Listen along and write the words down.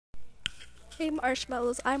Hey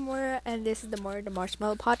marshmallows, I'm Maura and this is the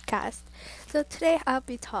Marshmallow podcast. So today I'll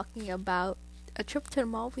be talking about a trip to the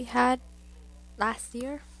mall we had last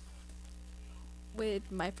year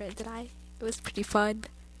with my friends and I. It was pretty fun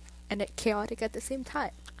and chaotic at the same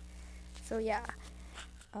time. So yeah,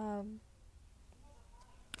 um,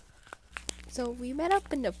 so we met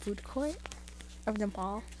up in the food court of the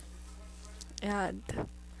mall and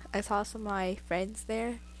I saw some of my friends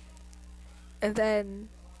there and then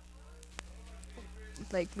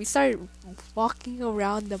we started walking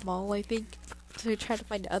around the mall I think to try to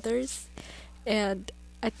find others and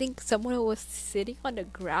I think someone was sitting on the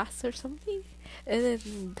grass or something. And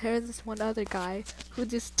then there was this one other guy who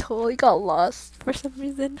just totally got lost for some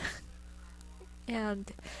reason.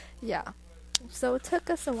 And yeah, so it took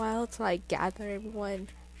us a while to gather everyone.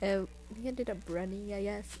 And we ended up running, I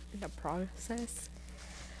guess, in the process.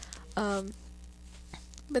 Um,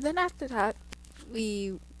 but then after that,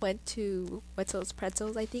 we went to Wetzel's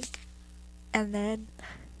Pretzels, I think. And then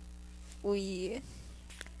we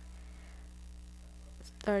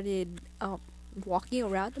started walking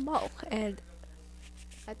around the mall. And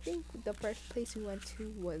I think the first place we went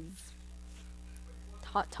to was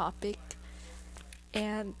Hot Topic,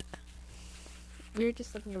 and we were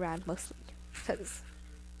just looking around mostly because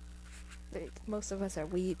most of us are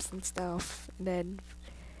weeps and stuff. And then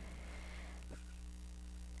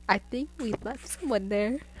I think we left someone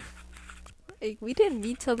there. We didn't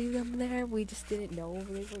mean to leave them there. We just didn't know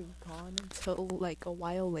they were gone until a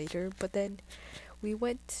while later. But then we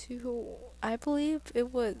went to, I believe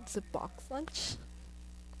it was a box lunch,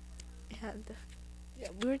 and yeah,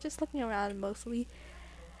 we were just looking around mostly.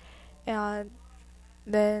 And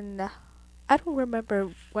then I don't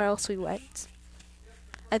remember where else we went.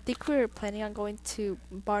 I think we were planning on going to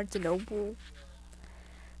Barnes and Noble,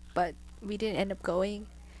 but we didn't end up going.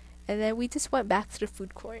 And then we just went back to the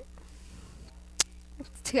food court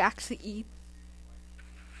to actually eat.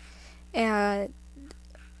 And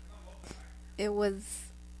it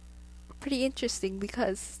was pretty interesting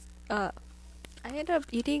because I ended up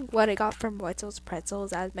eating what I got from Wetzel's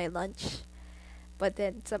Pretzels as my lunch. But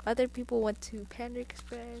then some other people went to Panda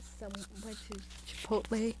Express, some went to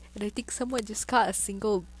Chipotle, and I think someone just got a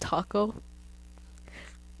single taco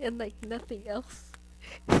and nothing else.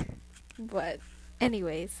 But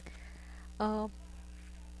anyways, um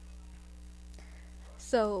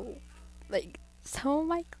so some of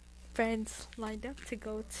my friends lined up to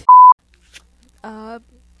go to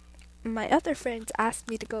my other friends asked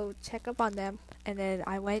me to go check up on them, and then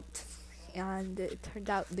I went, and it turned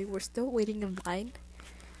out they were still waiting in line.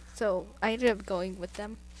 So I ended up going with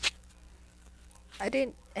them. I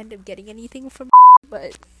didn't end up getting anything from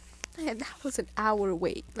but and that was an hour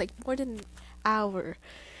wait, more than an hour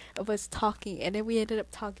of us talking, and then we ended up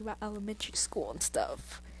talking about elementary school and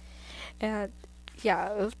stuff. And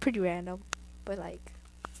yeah, it was pretty random, but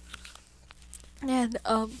and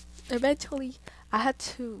eventually I had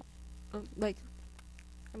to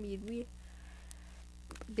we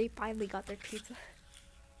they finally got their pizza.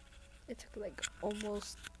 It took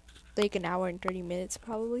almost an hour and 30 minutes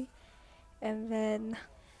probably. And then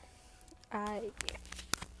I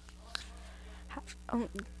um,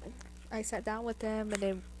 I sat down with them, and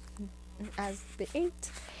then as they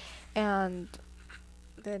ate, and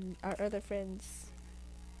then our other friends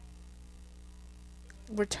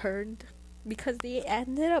returned because they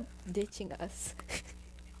ended up ditching us.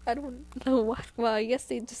 I don't know why. Well, I guess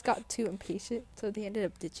they just got too impatient, so they ended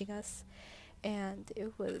up ditching us, and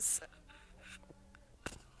it was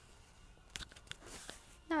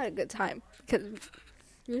not a good time because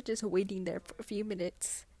we were just waiting there for a few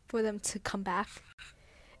minutes for them to come back,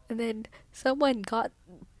 and then someone got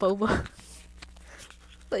boba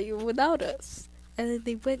without us, and then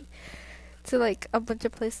they went to a bunch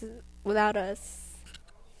of places without us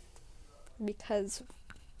because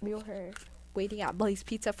we were waiting at Blaze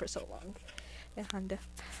Pizza for so long. And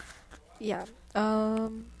yeah,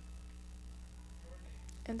 and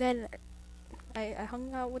then I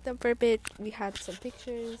hung out with them for a bit. We had some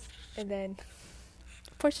pictures, and then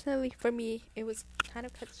fortunately for me, it was kind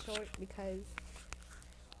of cut short because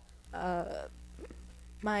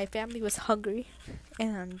my family was hungry,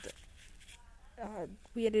 and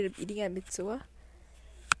we ended up eating at Mitsuwa.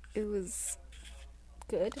 It was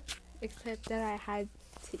good, except that I had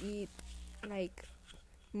to eat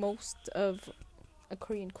most of a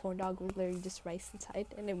Korean corn dog with literally just rice inside,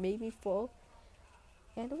 and it made me full.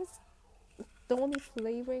 And it was the only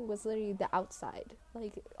flavoring was literally the outside,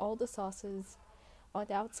 all the sauces on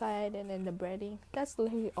the outside, and then the breading. That's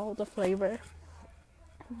literally all the flavor.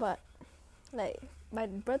 But my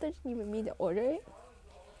brother didn't even mean to order it.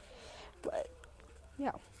 But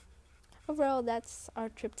yeah, overall, that's our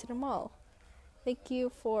trip to the mall. Thank you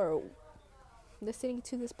for listening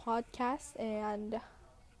to this podcast, and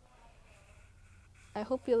I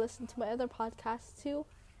hope you listen to my other podcasts too,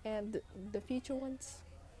 and the future ones.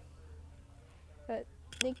 But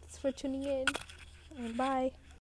thanks for tuning in, and bye.